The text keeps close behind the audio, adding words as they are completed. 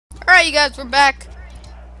Alright, you guys, we're back.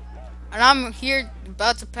 And I'm here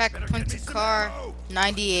about to pack a punch to car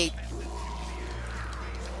 98.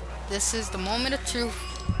 This is the moment of truth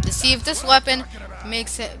to see if this weapon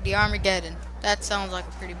makes it the Armageddon. That sounds like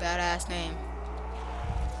a pretty badass name.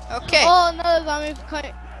 Okay. Oh, another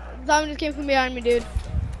zombie just came from behind me, dude.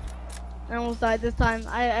 I almost died this time.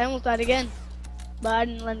 I almost died again. But I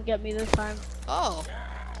didn't let him get me this time. Oh.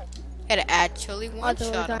 Had to actually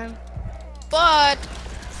one-shot him. Time. But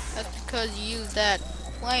that's because you used that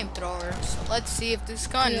flamethrower. So let's see if this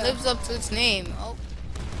gun lives up to its name. Oh.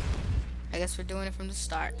 I guess we're doing it from the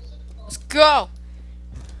start. Let's go!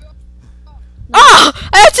 Ah!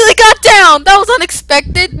 I actually got down! That was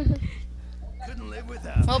unexpected!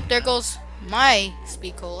 Oh, there goes my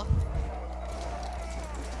speed cola.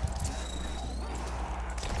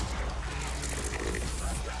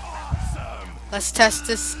 Let's test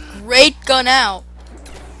this great gun out.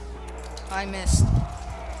 I missed.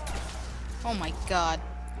 Oh my god.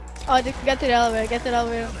 Oh, get to the elevator. Get to the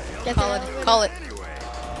elevator. Get Call to it. the elevator. Call it.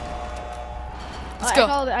 Let's go.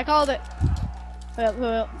 I called it.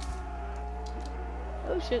 Hurry up.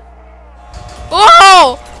 Oh shit.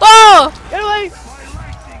 Whoa! Oh! Get away!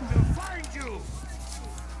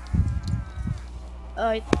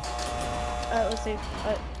 Alright, let's see.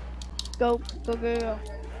 Alright. Go.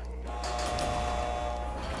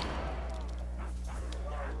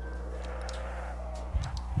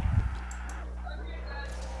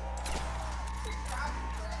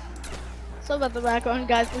 So about the background,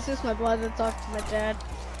 guys. This is my brother talking to my dad.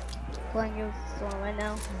 Playing this song right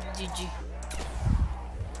now. GG.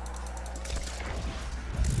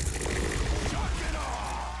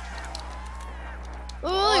 We're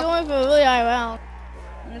really going for a really high round.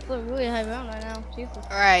 And it's a really high round right now. Jesus.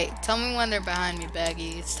 Alright, tell me when they're behind me,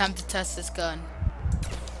 Baggy. It's time to test this gun.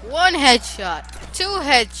 1 headshot. 2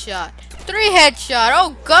 headshot. 3 headshot.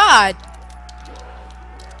 Oh god!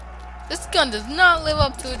 This gun does not live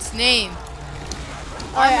up to its name.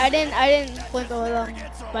 Alright, I didn't flip over them,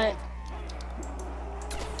 but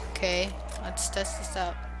okay, let's test this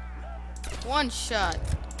out. 1 shot.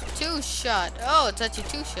 2 shot. Oh, it's actually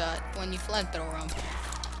 2 shot when you flamethrower them.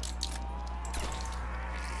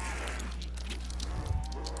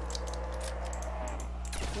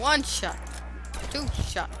 One shot, 2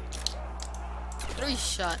 shot, 3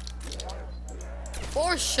 shot,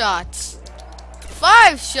 4 shots,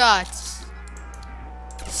 5 shots,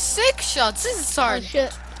 6 shots. This is hard. oh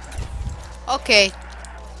shit. Okay,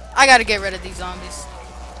 I gotta get rid of these zombies.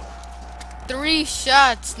 3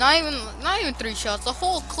 shots, not even 3 shots. A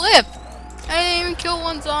whole clip. I didn't even kill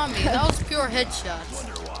 1 zombie. That was pure headshots.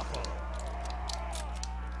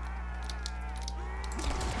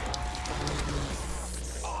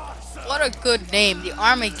 What a good name, the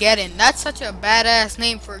Armageddon. That's such a badass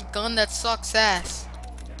name for a gun that sucks ass.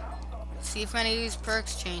 See if any of these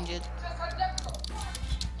perks change it.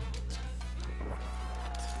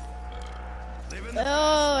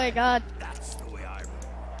 Oh my god.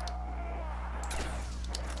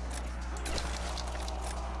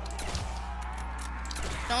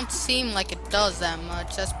 Don't seem like it does that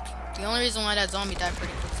much. That's the only reason why that zombie died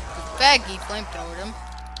pretty quick. Baggy flamethrowered him.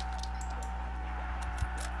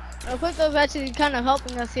 I think they're actually kind of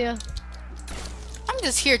helping us here. I'm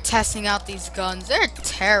just here testing out these guns. They're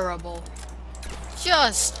terrible.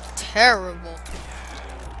 Just terrible.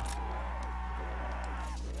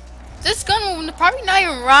 This gun will probably not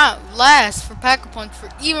even last for Pack-a-Punch for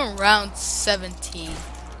even round 17.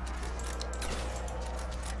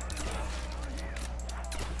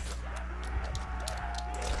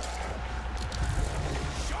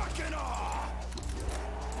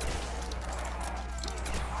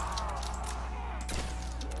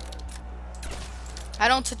 I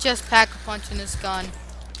don't suggest Pack-a-Punch in this gun.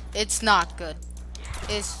 It's not good.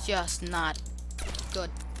 It's just not good.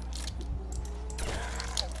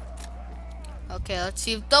 Okay, let's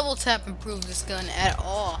see if double tap improves this gun at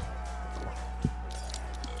all.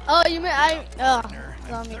 Oh, you mean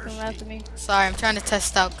zombie coming after me. Sorry, I'm trying to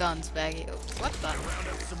test out guns, Baggy. What the?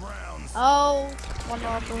 Oh, one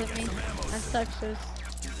more hit me. That's Texas.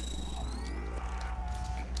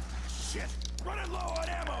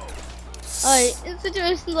 Alright, in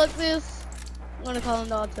situations like this, I'm gonna call in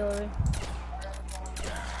the artillery.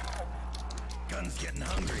 Gun's getting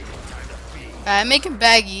hungry. Time to feed. I'm making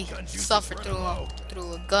Baggy suffer through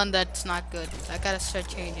a gun that's not good. I gotta start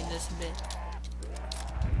changing this a bit.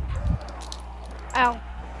 Ow.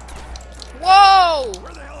 Whoa!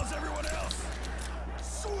 Where the hell is everyone else?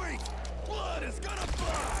 Sweet! Blood is gonna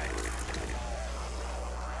fly!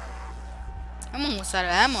 I'm almost out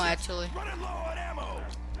of ammo, actually. Running low on ammo!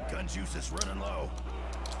 Gun juice is running low.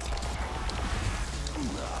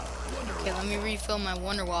 Okay, let me refill my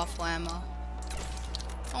Wonder Waffle ammo.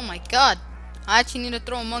 Oh my god. I actually need to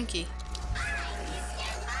throw a monkey.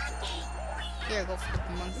 Here, go flip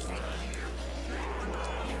a monkey.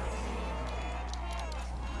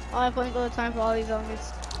 Oh, I plenty of time for all these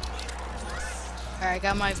zombies. Alright, I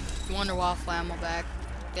got my Wonder Waffle ammo back.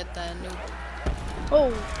 Get that new.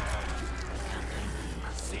 Oh,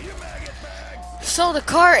 So the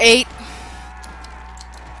Car 8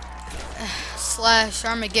 slash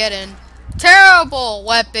Armageddon. Terrible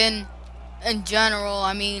weapon in general.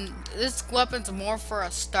 I mean, this weapon's more for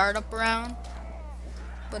a startup round.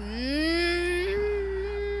 But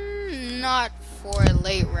not for a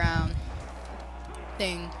late round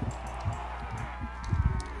thing.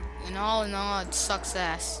 And all in all, it sucks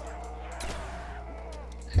ass.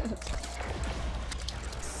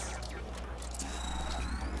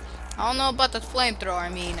 I don't know about the flamethrower. I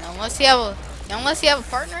mean, unless you have a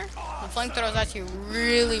partner, the flamethrower is actually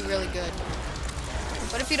really, really good.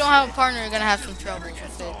 But if you don't have a partner, you're gonna have some trouble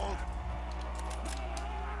with it.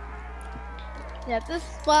 yeah, this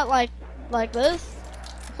spot like this,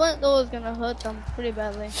 the flamethrower is gonna hurt them pretty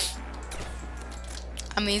badly.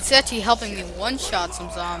 I mean, it's actually helping me one-shot some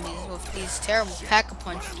zombies with these terrible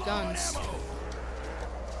pack-a-punch guns.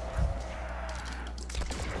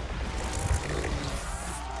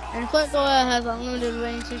 And flamethrower has unlimited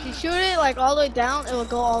range, so if you shoot it like all the way down, it will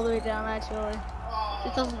go all the way down actually.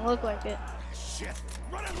 It doesn't look like it. Shit!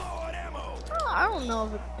 Running low on ammo! Oh, I don't know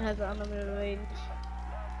if it has unlimited range.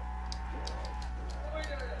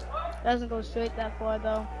 It doesn't go straight that far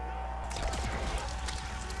though.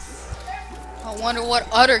 I wonder what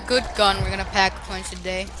other good gun we're gonna pack-a-punch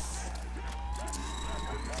today.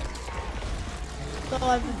 So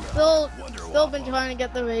I've still been trying to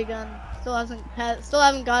get the ray gun. Still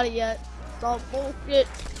haven't got it yet. It's all bullshit.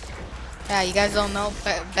 Yeah, you guys don't know,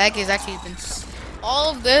 Baggy's actually been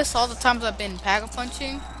all of this, all the times I've been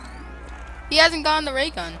pack-a-punching, he hasn't gotten the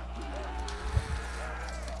ray gun.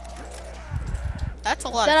 That's a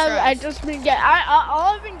lot of trash. I just been getting.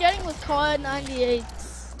 All I've been getting was Car 98.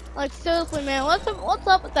 Like seriously, man, what's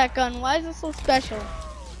up with that gun? Why is it so special?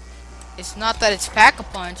 It's not that it's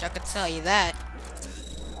pack-a-punch, I could tell you that.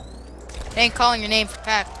 They ain't calling your name for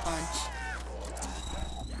pack-a-punch.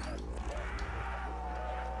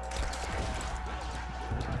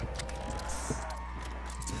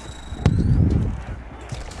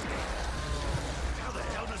 How the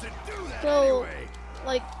hell does it do that So, anyway?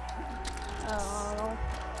 like, I don't know.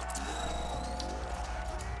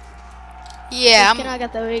 Yeah, Can I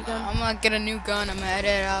get the ray gun? I'm gonna get a new gun. I'm gonna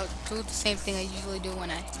edit out, do the same thing I usually do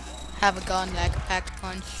when I have a gun that I can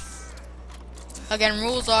pack-a-punch. Again,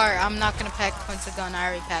 rules are I'm not gonna pack-a-punch the gun. I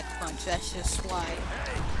already pack-a-punch. That's just why.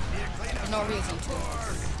 There's no reason to.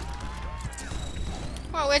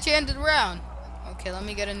 Oh, we actually ended the round. Okay, let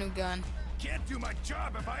me get a new gun. Can't do my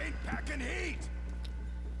job if I ain't packing heat!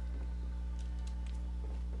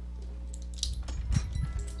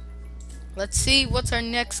 Let's see what's our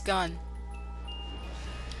next gun.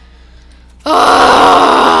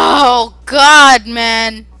 Oh God,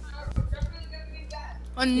 man!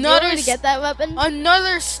 Another to get that weapon?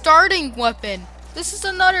 another starting weapon. This is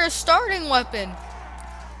another starting weapon.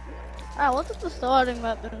 Alright, what's with the starting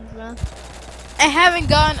weapons, man? I haven't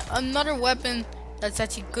gotten another weapon that's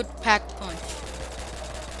actually good pack-punch.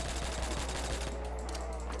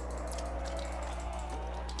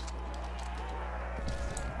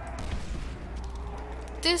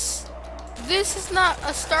 This is not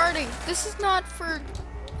a starting. This is not for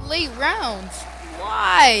late rounds.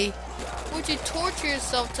 Why would you torture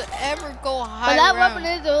yourself to ever go high? But that round?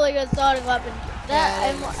 weapon is a really good starting weapon. That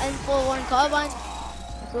Yeah, it M4-1 carbine,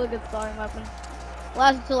 it's a really good starting weapon.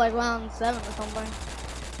 Lasts until like round 7 or something.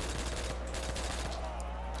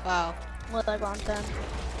 Wow. Or like round 10.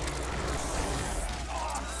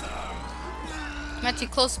 I'm actually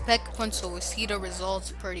close to pack-punch, so we'll see the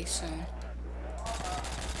results pretty soon.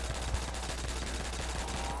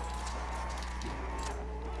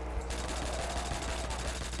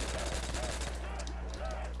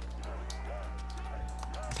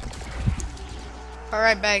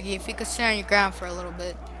 Alright, Baggy, if you could stand on your ground for a little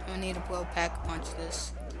bit, we need to blow pack-punch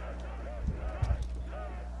this.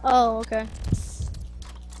 Oh, okay.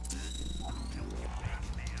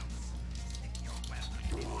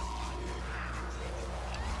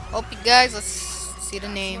 Hope you guys, let's see the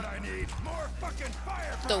name. I need more fucking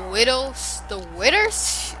fire! The Widows? The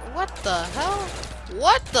Witters? What the hell?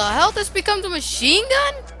 What the hell? This becomes a machine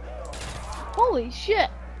gun? Holy shit.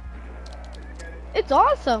 It's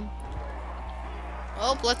awesome.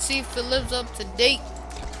 Well, let's see if it lives up to date.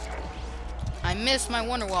 I missed my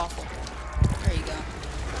Wonder Waffle. There you go.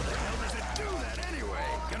 How the hell does it do that anyway?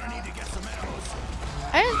 Gonna need need to get some ammo soon.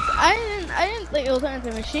 I didn't think it was turn into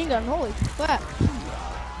a machine gun. Holy crap!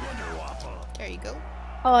 Wonder Waffle. There you go.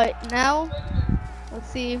 All right, now let's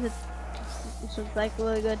see if it's like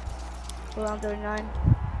really good. Go on 39.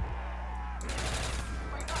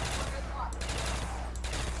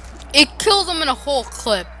 It kills them in a whole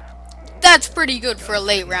clip. That's pretty good for a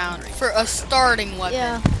late round, for a starting weapon.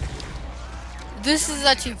 Yeah. This is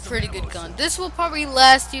actually a pretty good gun. This will probably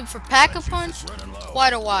last you for Pack-a-Punch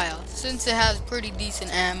quite a while, since it has pretty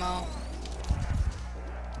decent ammo.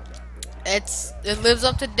 It lives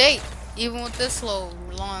up to date, even with this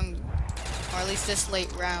long, or at least this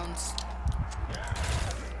late rounds.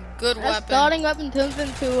 Good That weapon. starting weapon turns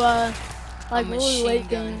into like really late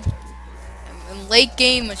game. And late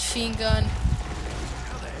game machine gun.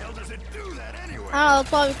 How the hell does it do that anyway? I don't know,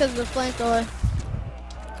 probably because of the flamethrower.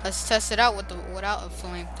 Let's test it out without a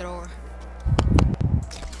flamethrower.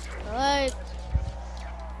 Alright.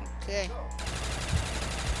 Okay.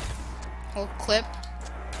 Whole clip.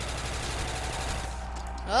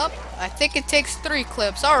 Up. I think it takes 3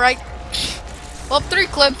 clips. Alright. Well, 3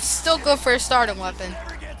 clips. Still good for a starting weapon.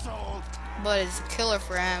 Never gets old. But it's a killer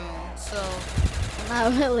for ammo. So,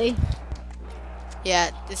 Not really. yeah,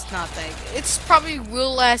 it's not that good. It's probably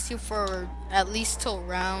will last you for at least till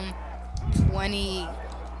round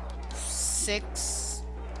 26.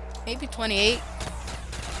 Maybe 28.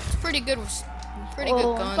 It's pretty good. Pretty good It's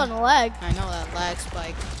on gun. the lag. I know that lag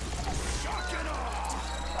spike.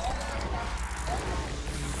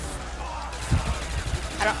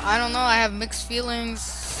 I don't know. I have mixed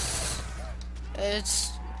feelings.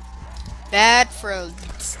 It's bad for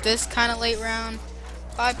this kind of late round.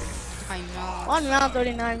 I know. On round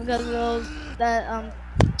 39 because of those that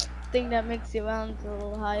thing that makes your rounds a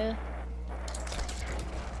little higher.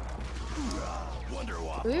 Wonder Do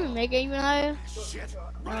Waffle. we even make it even higher? Shit.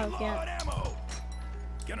 No, Running we low can't. on ammo.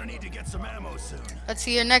 Gonna need to get some ammo soon. Let's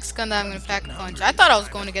see your next gun that I'm gonna pack a punch. I thought I was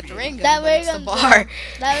going to get the ray gun, That but ray it's the gun. bar.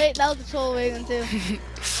 That was the troll ray gun too.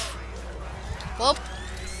 Well,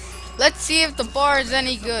 let's see if the bar is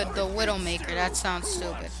any good. The Widowmaker. That sounds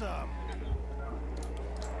stupid. What's up?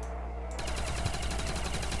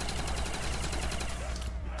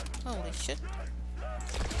 Holy shit.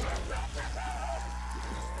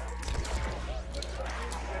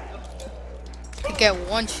 I get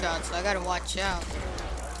one shot, so I gotta watch out.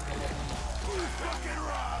 Fucking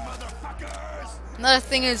raw, motherfuckers! Another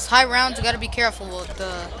thing is, high rounds, you gotta be careful with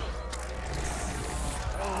the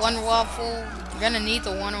Wonder Waffle. You're gonna need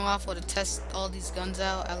the Wonder Waffle to test all these guns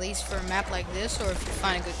out, at least for a map like this, or if you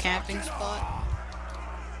find a good camping spot.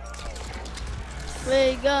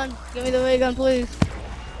 Ray gun. Give me the ray gun, please.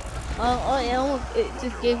 Oh, yeah, almost. It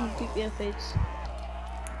just gave him PPFH.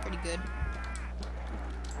 Pretty good.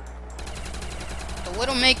 The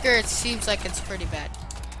Widowmaker, it seems like it's pretty bad.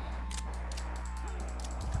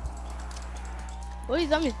 What are these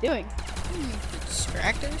zombies doing?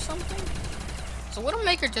 Distracted or something? So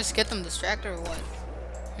Widowmaker just get them distracted or what?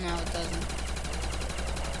 No, it doesn't.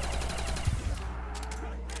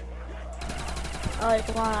 Alright,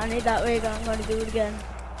 come on. I need that ray gun. I'm gonna do it again.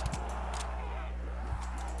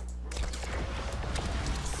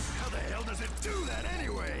 How the hell does it do that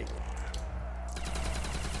anyway?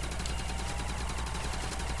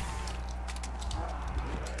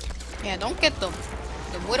 Yeah, don't get the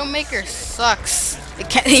Widowmaker sucks. It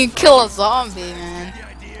can't even kill a zombie, man. The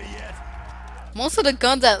idea yet? Most of the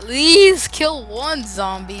guns at least kill one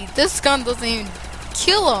zombie. This gun doesn't even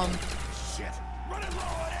kill him. Shit. Running low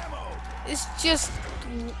on ammo. It's just,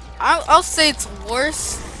 I'll say it's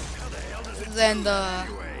worse How the hell does it than do the. that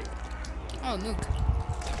anyway? Oh, nuke.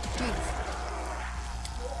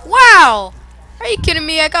 Wow! Are you kidding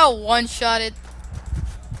me? I got one-shotted.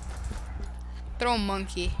 Throw a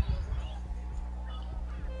monkey.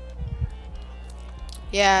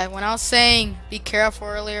 Yeah, when I was saying be careful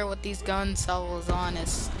earlier with these guns, I was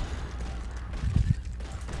honest.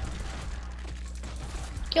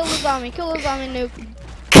 Kill the zombie. Kill the zombie, nuke.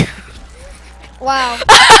 Wow.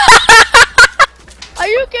 Are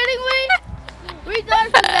you kidding me? We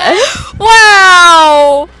died from that.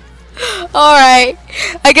 Wow! Alright.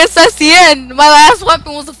 I guess that's the end. My last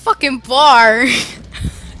weapon was a fucking bar. Yeah,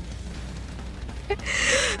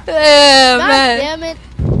 God man. damn it.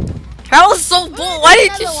 That was so bull. Why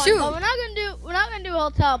did you Another one, shoot? but we're not gonna do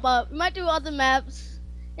Hotel, but we might do other maps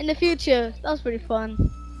in the future. That was pretty fun.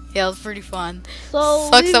 Yeah, it was pretty fun. So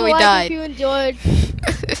Sucks leave that a we like died. if you enjoyed.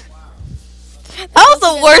 That was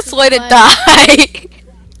the worst way to die.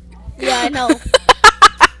 Yeah, I know.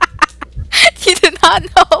 You did not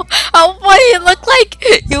know how funny it looked like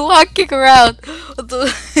you walking around. With the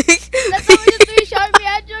That's how we just 3-shot me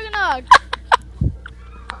at Juggernaut.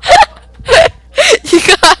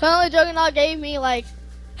 Apparently, Juggernaut gave me like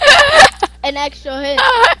an extra hit.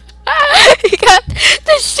 You got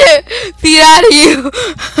the shit beat out of you.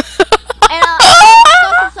 And I'm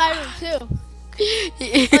stuck inside him too. Oh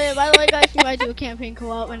yeah, by the way guys, we might do a campaign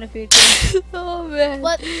co-op in the future. Oh man.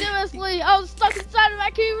 But seriously, I was stuck inside him,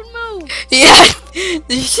 I can't even move. Yeah,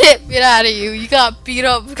 the shit beat out of you. You got beat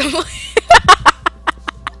up.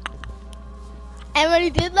 And when he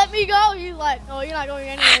did let me go, he's like, oh, you're not going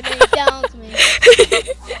anywhere, then he downs me.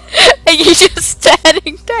 And you're just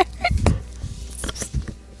standing there.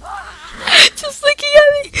 Just looking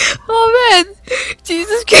at me. Oh man.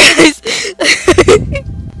 Jesus Christ.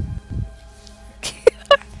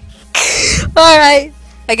 Alright.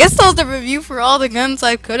 I guess that was the review for all the guns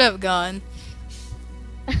I could have gone.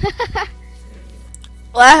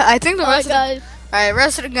 Well, I think the rest of the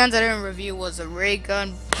rest of the guns I didn't review was a ray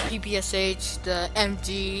gun, PPSH, the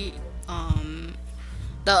MG,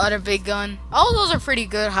 the other big gun. All of those are pretty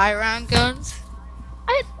good high round guns.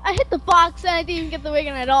 I hit the box and I didn't even get the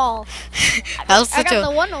wagon at all. That was I got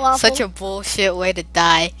the one waffle. such a bullshit way to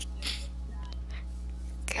die.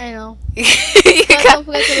 I know. But don't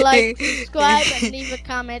forget to like, subscribe, and leave a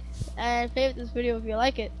comment, and favorite this video if you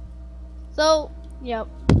like it. So, yep.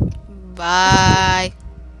 Bye.